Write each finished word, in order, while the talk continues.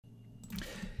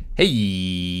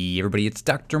Hey, everybody, it's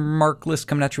Dr. Mark List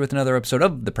coming at you with another episode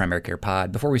of the Primary Care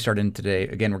Pod. Before we start in today,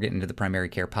 again, we're getting into the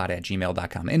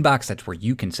primarycarepod@gmail.com inbox. That's where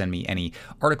you can send me any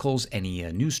articles, any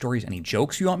news stories, any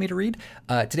jokes you want me to read.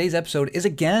 Today's episode is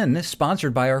again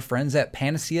sponsored by our friends at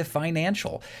Panacea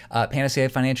Financial. Panacea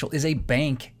Financial is a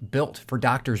bank built for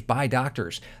doctors by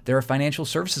doctors. They're a financial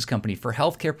services company for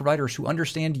healthcare providers who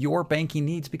understand your banking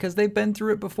needs because they've been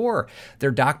through it before. Their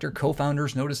doctor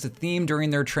co-founders noticed a theme during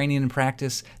their training and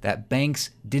practice that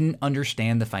banks didn't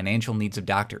understand the financial needs of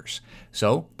doctors.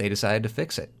 So they decided to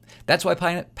fix it. That's why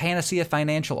Panacea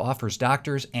Financial offers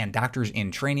doctors and doctors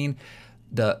in training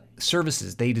the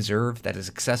services they deserve that is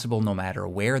accessible no matter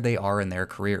where they are in their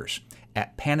careers.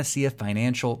 At Panacea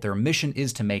Financial, their mission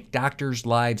is to make doctors'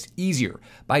 lives easier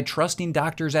by trusting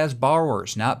doctors as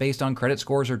borrowers, not based on credit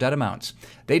scores or debt amounts.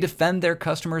 They defend their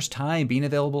customers' time, being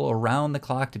available around the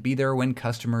clock to be there when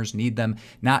customers need them,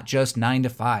 not just 9 to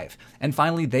 5. And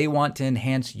finally, they want to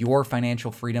enhance your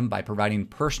financial freedom by providing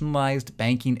personalized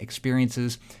banking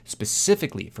experiences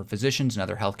specifically for physicians and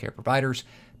other healthcare providers.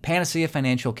 Panacea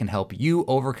Financial can help you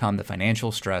overcome the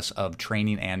financial stress of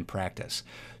training and practice.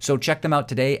 So check them out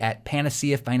today at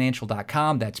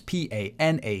panaceafinancial.com. That's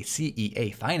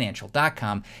Panacea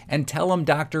Financial.com. And tell them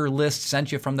Dr. List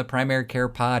sent you from the Primary Care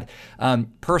Pod.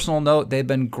 Personal note, they've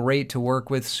been great to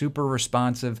work with, super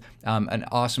responsive, an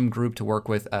awesome group to work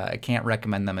with. I can't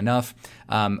recommend them enough.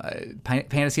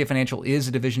 Panacea Financial is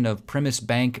a division of Primis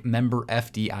Bank, member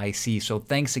FDIC. So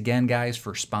thanks again, guys,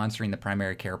 for sponsoring the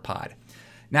Primary Care Pod.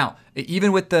 Now,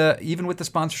 even with the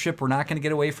sponsorship, we're not going to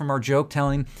get away from our joke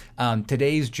telling.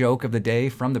 Today's joke of the day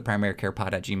from the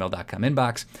primarycarepod@gmail.com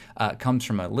inbox comes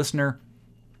from a listener,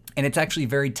 and it's actually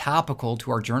very topical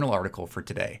to our journal article for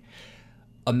today.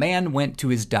 A man went to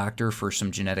his doctor for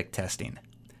some genetic testing.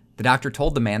 The doctor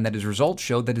told the man that his results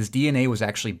showed that his DNA was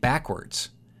actually backwards.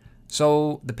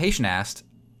 So the patient asked,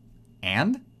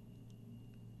 "And?"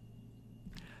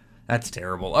 That's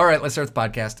terrible. All right, let's start the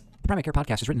podcast. The Primary Care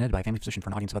Podcast is written and edited by a family physician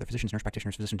for an audience of other physicians, nurse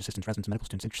practitioners, physician assistants, residents, and medical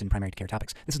students interested in primary care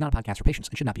topics. This is not a podcast for patients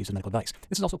and should not be used as medical advice.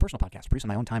 This is also a personal podcast produced on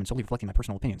my own time and solely reflecting my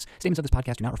personal opinions. Statements of this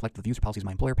podcast do not reflect the views or policies of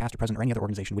my employer, past or present, or any other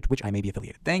organization with which I may be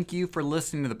affiliated. Thank you for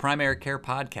listening to the Primary Care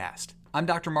Podcast. I'm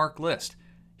Dr. Mark List,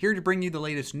 here to bring you the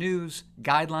latest news,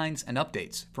 guidelines, and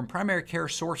updates from primary care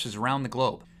sources around the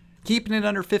globe. Keeping it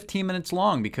under 15 minutes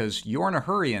long because you're in a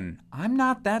hurry and I'm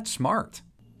not that smart.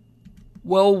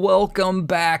 Well, welcome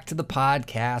back to the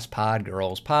podcast, pod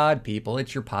girls, pod people.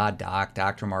 It's your pod doc,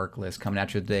 Dr. Mark List, coming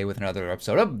at you today with another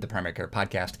episode of the Primary Care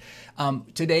Podcast.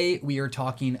 Today we are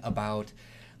talking about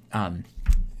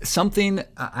something.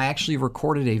 I actually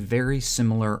recorded a very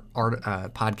similar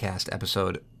podcast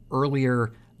episode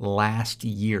earlier last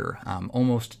year,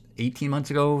 almost 18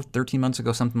 months ago, 13 months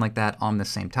ago, something like that, on the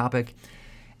same topic.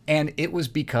 And it was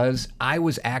because I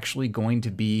was actually going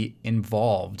to be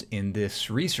involved in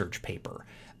this research paper.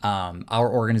 Our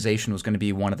organization was going to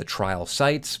be one of the trial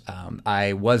sites.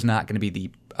 I was not going to be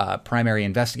the primary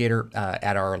investigator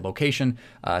at our location.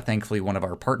 Thankfully, one of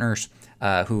our partners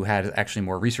who had actually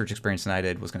more research experience than I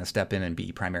did was going to step in and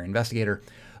be primary investigator.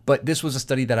 But this was a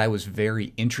study that I was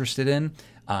very interested in.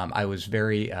 I was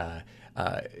very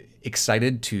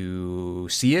excited to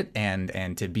see it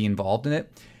and to be involved in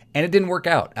it. And it didn't work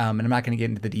out, and I'm not going to get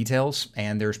into the details,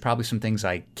 and there's probably some things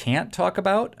I can't talk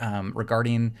about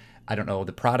regarding, I don't know,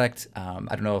 the product. I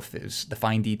don't know if the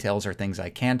fine details are things I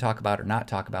can talk about or not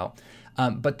talk about,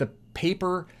 but the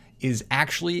paper is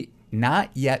actually not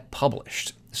yet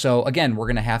published. So again, we're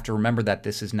going to have to remember that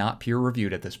this is not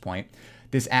peer-reviewed at this point.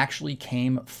 This actually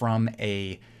came from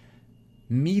a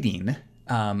meeting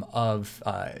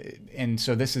and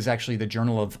so this is actually the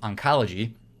Journal of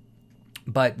Oncology,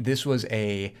 but this was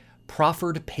a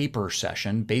proffered paper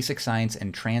session, Basic Science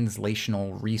and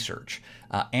Translational Research,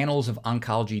 Annals of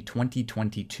Oncology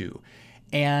 2022.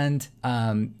 And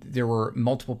there were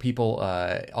multiple people,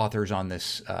 authors on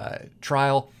this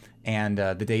trial, and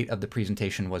the date of the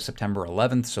presentation was September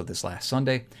 11th, so this last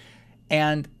Sunday.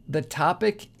 And the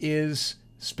topic is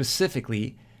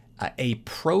specifically a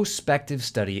prospective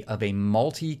study of a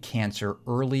multi-cancer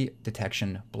early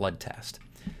detection blood test.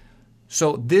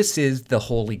 So this is the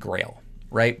holy grail,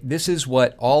 right? This is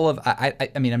what all of, I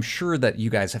mean, I'm sure that you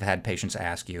guys have had patients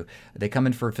ask you, they come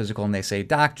in for a physical and they say,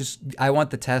 "Doc, I want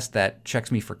the test that checks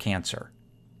me for cancer."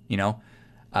 You know,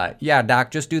 "Yeah,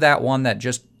 doc, just do that one that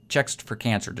just checks for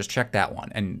cancer. Just check that one."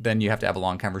 And then you have to have a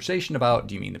long conversation about,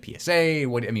 do you mean the PSA?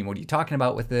 What are you talking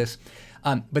about with this?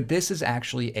 But this is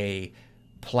actually a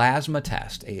plasma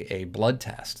test, a blood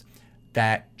test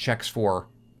that checks for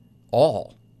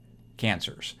all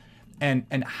cancers.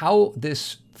 And how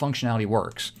this functionality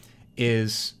works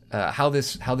is how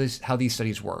these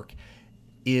studies work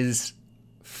is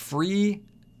free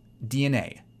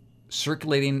DNA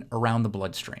circulating around the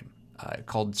bloodstream,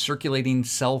 called circulating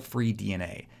cell-free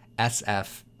DNA,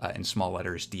 SF in small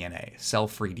letters DNA,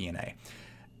 cell-free DNA.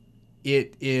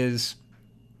 It is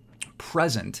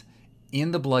present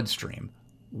in the bloodstream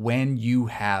when you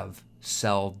have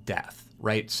cell death,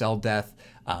 right? Cell death,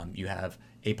 you have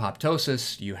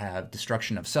apoptosis, you have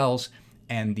destruction of cells,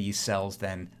 and these cells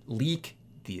then leak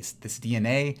this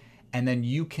DNA, and then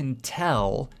you can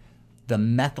tell the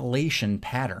methylation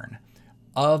pattern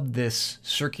of this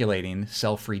circulating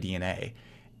cell-free DNA,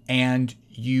 and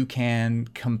you can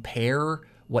compare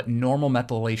what normal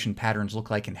methylation patterns look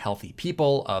like in healthy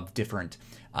people of different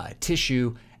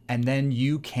tissue, and then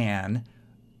you can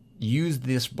use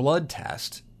this blood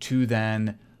test to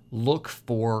then look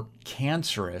for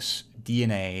cancerous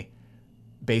DNA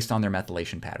based on their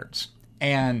methylation patterns.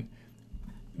 And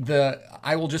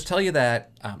I will just tell you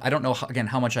that I don't know again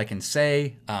how much I can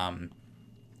say.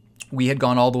 We had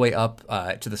gone all the way up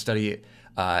to the study.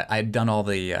 I had done all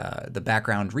the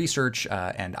background research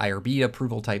and IRB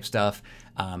approval type stuff.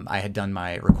 I had done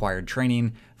my required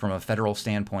training from a federal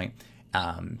standpoint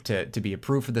to be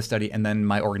approved for the study, and then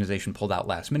my organization pulled out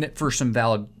last minute for some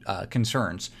valid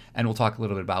concerns, and we'll talk a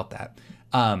little bit about that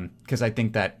because I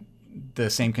think that the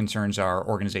same concerns our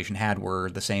organization had were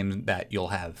the same that you'll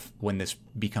have when this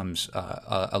becomes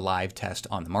a live test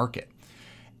on the market.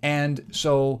 And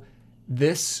so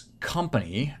this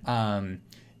company,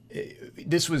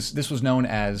 this was known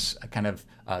as a kind of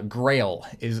Grail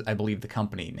is, I believe, the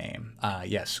company name.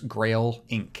 Yes, Grail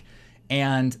Inc.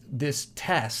 And this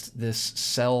test, this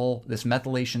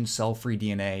methylation cell-free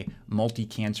DNA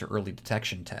multi-cancer early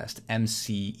detection test,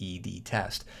 MCED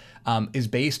test, is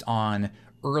based on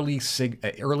early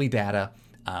data,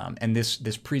 and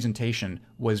this presentation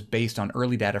was based on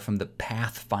early data from the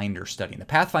Pathfinder study. And the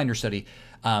Pathfinder study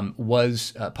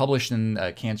was published in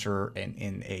Cancer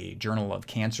in a Journal of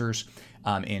Cancers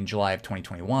in July of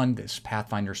 2021. This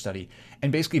Pathfinder study,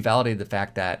 and basically validated the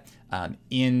fact that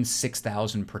in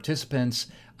 6,000 participants,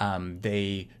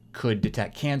 they could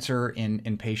detect cancer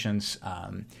in patients.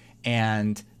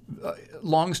 And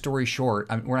long story short,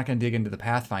 we're not going to dig into the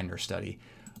Pathfinder study.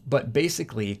 But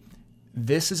basically,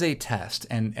 this is a test,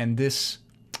 and this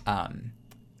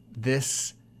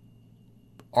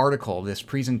article, this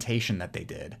presentation that they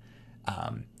did,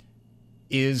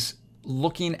 is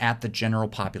looking at the general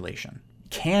population.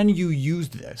 Can you use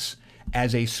this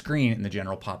as a screen in the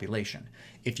general population?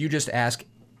 If you just ask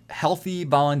healthy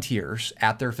volunteers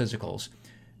at their physicals,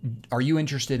 are you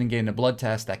interested in getting a blood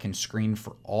test that can screen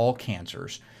for all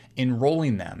cancers,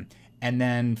 enrolling them, and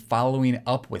then following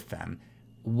up with them?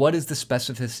 What is the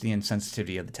specificity and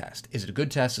sensitivity of the test? Is it a good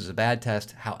test? Is it a bad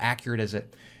test? How accurate is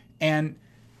it? And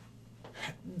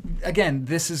again,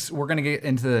 we're going to get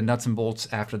into the nuts and bolts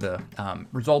after the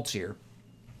results here.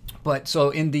 But so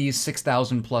in these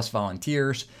 6,000 plus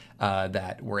volunteers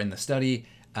that were in the study,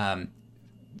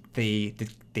 they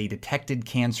detected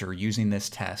cancer using this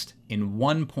test in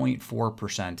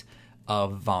 1.4%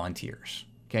 of volunteers.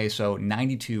 Okay, so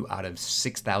 92 out of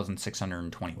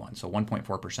 6,621, so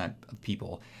 1.4% of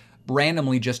people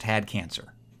randomly just had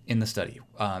cancer in the study.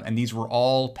 And these were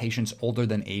all patients older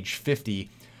than age 50,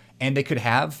 and they could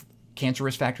have cancer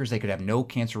risk factors, they could have no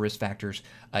cancer risk factors.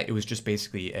 It was just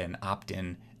basically an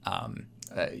opt-in,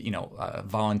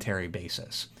 voluntary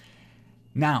basis.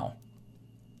 Now,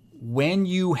 when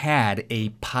you had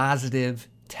a positive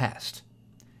test,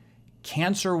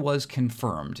 cancer was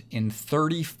confirmed in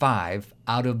 35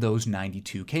 out of those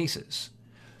 92 cases.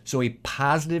 So a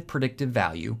positive predictive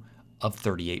value of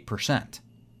 38%.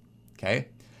 Okay?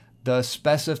 The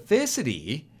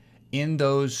specificity in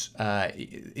those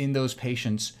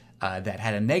patients that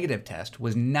had a negative test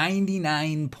was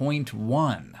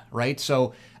 99.1, right?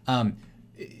 So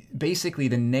basically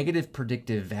the negative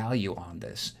predictive value on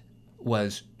this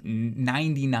was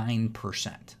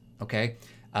 99%, okay?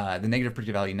 The negative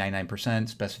predictive value,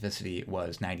 99%, specificity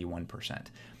was 91%.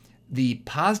 The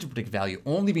positive predictive value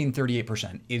only being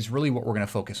 38% is really what we're going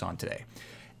to focus on today.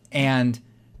 And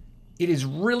it is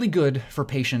really good for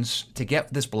patients to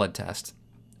get this blood test,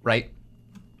 right,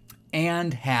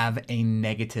 and have a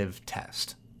negative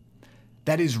test.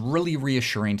 That is really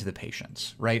reassuring to the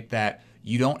patients, right, that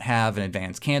you don't have an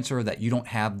advanced cancer, that you don't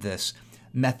have this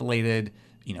methylated,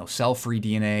 cell-free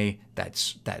DNA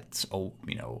that's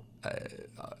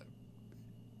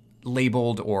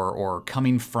labeled or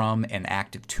coming from an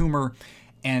active tumor,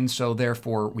 and so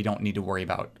therefore we don't need to worry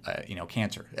about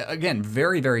cancer. Again,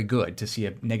 very, very good to see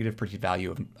a negative predictive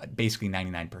value of basically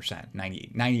 99%,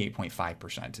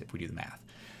 98.5% if we do the math.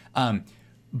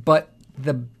 But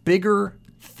the bigger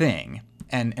thing,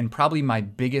 and probably my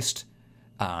biggest,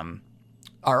 our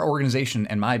organization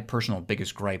and my personal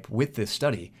biggest gripe with this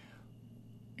study,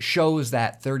 shows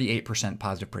that 38%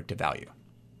 positive predictive value.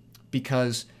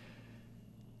 Because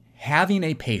having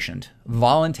a patient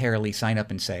voluntarily sign up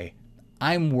and say,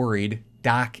 I'm worried,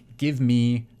 doc, give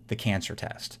me the cancer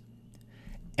test.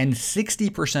 And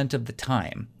 60% of the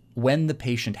time, when the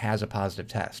patient has a positive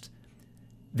test,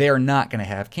 they are not going to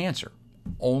have cancer.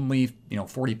 Only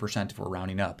 40%, if we're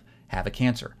rounding up, have a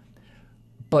cancer.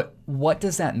 But what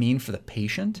does that mean for the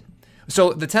patient?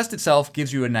 So the test itself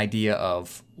gives you an idea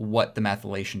of what the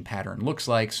methylation pattern looks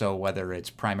like. So whether it's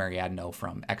primary adeno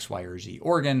from X, Y, or Z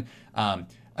organ.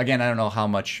 Again, I don't know how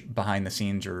much behind the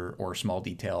scenes or small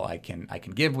detail I can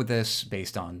give with this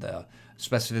based on the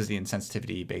specificity and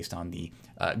sensitivity, based on the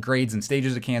grades and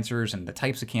stages of cancers and the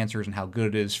types of cancers and how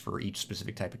good it is for each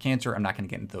specific type of cancer. I'm not going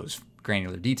to get into those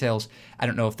granular details. I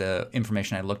don't know if the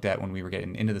information I looked at when we were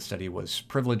getting into the study was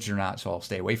privileged or not, so I'll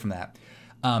stay away from that.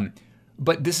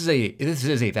 But this is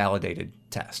a validated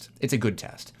test. It's a good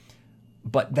test.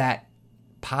 But that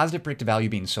positive predictive value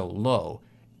being so low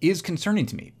is concerning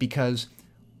to me, because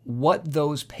what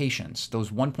those patients, those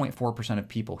 1.4% of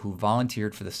people who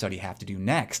volunteered for the study, have to do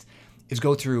next is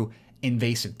go through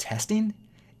invasive testing,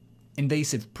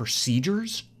 invasive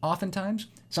procedures oftentimes,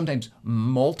 sometimes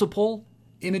multiple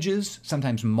images,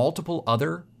 sometimes multiple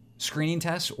other screening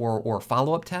tests or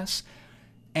follow-up tests.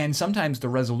 And sometimes the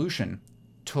resolution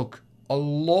took a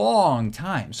long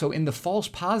time. So in the false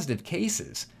positive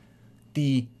cases,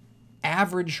 the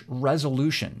average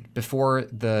resolution before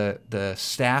the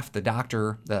staff, the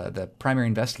doctor, the primary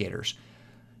investigators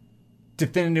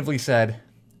definitively said,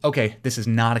 okay, this is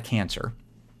not a cancer,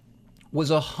 was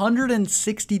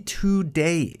 162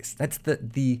 days. That's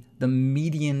the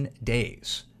median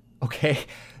days. Okay,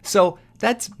 so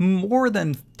that's more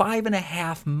than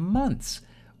 5.5 months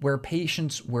where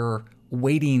patients were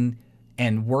waiting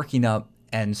and working up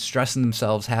and stressing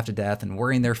themselves half to death and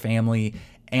worrying their family.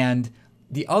 And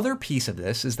the other piece of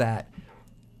this is that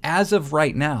as of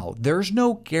right now, there's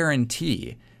no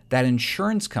guarantee that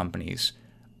insurance companies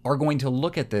are going to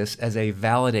look at this as a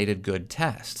validated good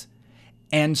test.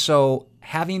 And so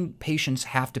having patients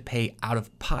have to pay out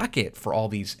of pocket for all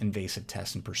these invasive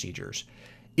tests and procedures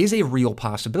is a real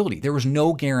possibility. There was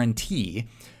no guarantee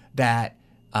that,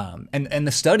 and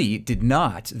the study did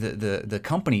not, the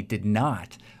company did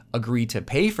not agree to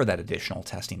pay for that additional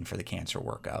testing for the cancer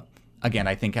workup. Again,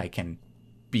 I think I can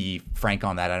be frank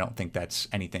on that. I don't think that's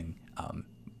anything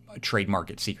trade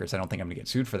market secrets. I don't think I'm going to get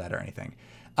sued for that or anything.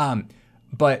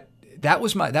 But that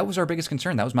was our biggest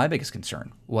concern. That was my biggest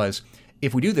concern, was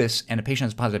if we do this and a patient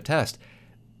has a positive test,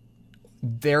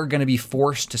 they're going to be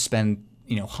forced to spend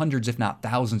hundreds, if not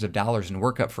thousands of dollars in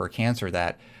workup for a cancer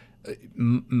that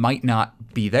might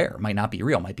not be there, might not be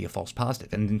real, might be a false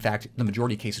positive. And in fact, the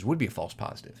majority of cases would be a false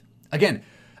positive. Again,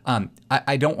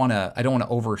 I don't want to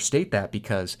overstate that,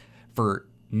 because for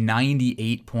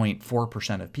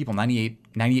 98.4% of people,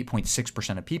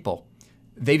 98.6% of people,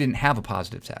 they didn't have a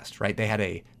positive test, right? They had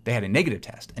a negative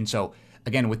test. And so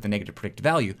again, with the negative predictive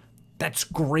value, that's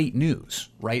great news,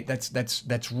 right?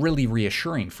 That's really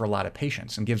reassuring for a lot of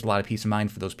patients and gives a lot of peace of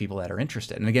mind for those people that are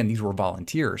interested. And again, these were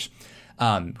volunteers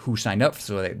who signed up,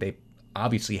 so they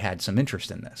obviously had some interest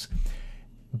in this.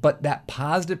 But that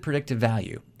positive predictive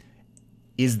value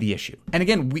is the issue. And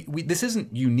again, we this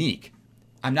isn't unique.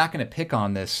 I'm not going to pick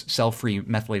on this cell-free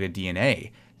methylated DNA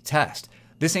test.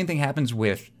 The same thing happens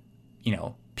with,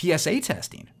 PSA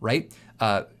testing, right?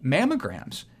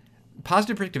 Mammograms.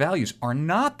 Positive predictive values are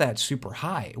not that super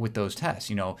high with those tests.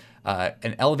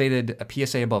 An elevated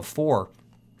PSA above 4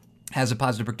 has a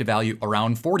positive predictive value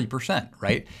around 40%,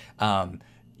 right? And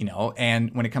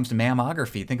when it comes to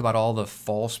mammography, think about all the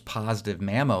false positive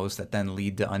mammos that then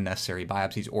lead to unnecessary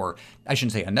biopsies, or I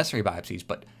shouldn't say unnecessary biopsies,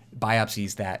 but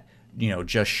biopsies that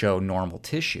just show normal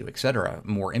tissue, et cetera,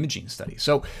 more imaging studies.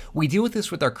 So we deal with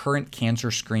this with our current cancer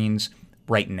screens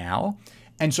right now.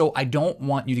 And so I don't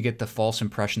want you to get the false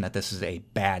impression that this is a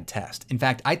bad test. In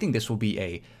fact, I think this will be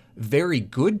a very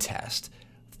good test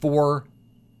for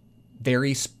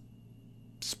very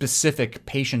specific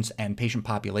patients and patient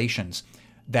populations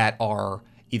that are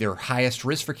either highest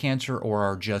risk for cancer or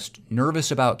are just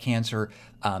nervous about cancer.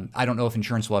 I don't know if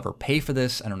insurance will ever pay for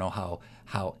this. I don't know how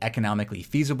economically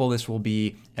feasible this will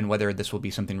be and whether this will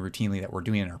be something routinely that we're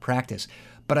doing in our practice.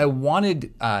 But I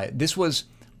wanted,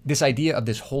 this idea of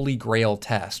this holy grail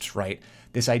test, right?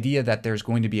 This idea that there's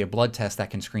going to be a blood test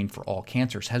that can screen for all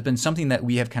cancers has been something that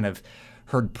we have kind of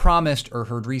heard promised or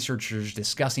heard researchers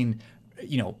discussing,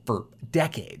 for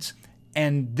decades.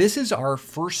 And this is our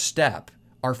first step,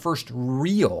 our first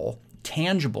real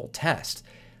tangible test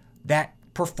that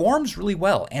performs really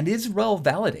well and is well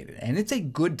validated, and it's a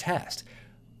good test,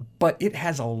 but it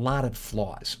has a lot of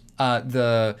flaws.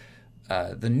 The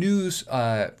news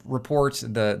reports,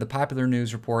 the popular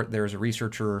news report, there's a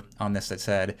researcher on this that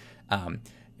said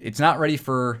it's not ready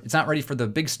for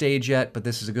the big stage yet, but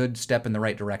this is a good step in the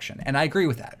right direction. And I agree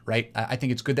with that, right? I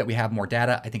think it's good that we have more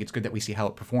data. I think it's good that we see how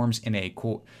it performs in a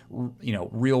quote,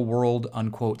 real world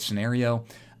unquote scenario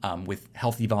with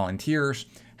healthy volunteers,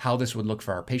 how this would look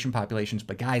for our patient populations.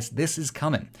 But guys, this is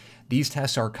coming. These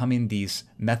tests are coming. These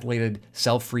methylated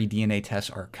cell-free DNA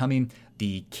tests are coming.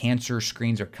 The cancer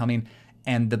screens are coming.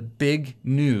 And the big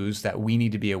news that we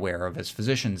need to be aware of as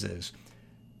physicians is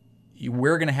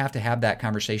we're going to have that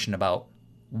conversation about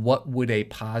what would a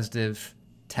positive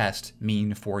test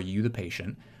mean for you, the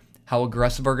patient, how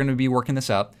aggressive are going to be working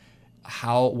this up,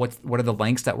 what are the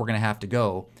lengths that we're going to have to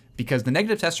go, because the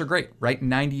negative tests are great, right?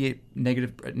 98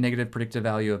 negative predictive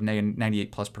value of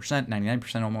 98+%,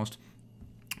 99% almost,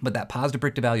 but that positive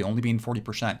predictive value only being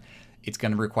 40%, it's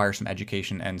going to require some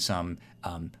education and some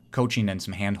coaching and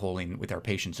some hand-holding with our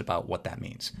patients about what that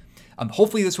means.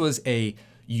 Hopefully this was a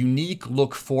unique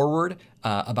look forward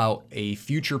about a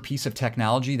future piece of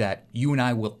technology that you and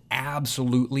I will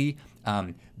absolutely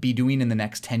be doing in the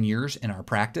next 10 years in our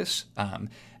practice.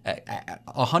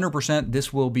 100%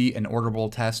 this will be an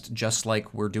orderable test, just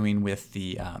like we're doing with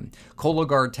the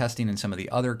Cologuard testing and some of the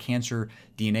other cancer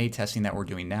DNA testing that we're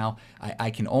doing now. I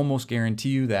can almost guarantee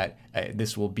you that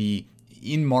this will be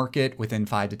in market within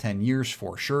 5 to 10 years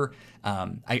for sure.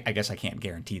 I guess I can't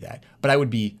guarantee that, but I would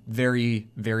be very,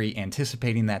 very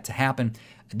anticipating that to happen.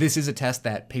 This is a test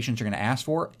that patients are going to ask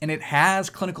for, and it has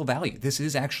clinical value. This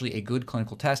is actually a good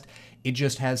clinical test. It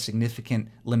just has significant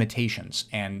limitations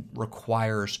and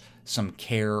requires some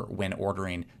care when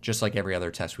ordering, just like every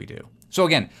other test we do. So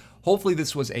again, hopefully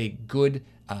this was a good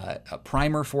a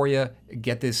primer for you.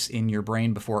 Get this in your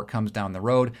brain before it comes down the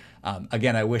road.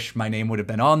 Again, I wish my name would have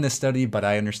been on this study, but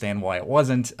I understand why it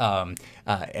wasn't.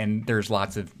 And there's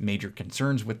lots of major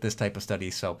concerns with this type of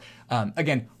study. So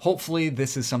again, hopefully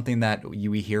this is something that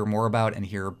we hear more about and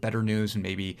hear better news, and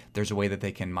maybe there's a way that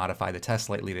they can modify the test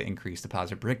slightly to increase the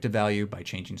positive predictive value by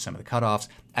changing some of the cutoffs.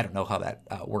 I don't know how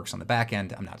that works on the back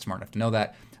end. I'm not smart enough to know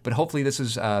that, but hopefully this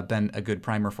has been a good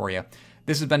primer for you.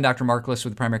 This has been Dr. Mark Liss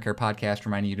with the Primary Care Podcast,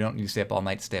 reminding you don't need to stay up all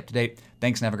night to stay up to date.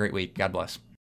 Thanks and have a great week. God bless.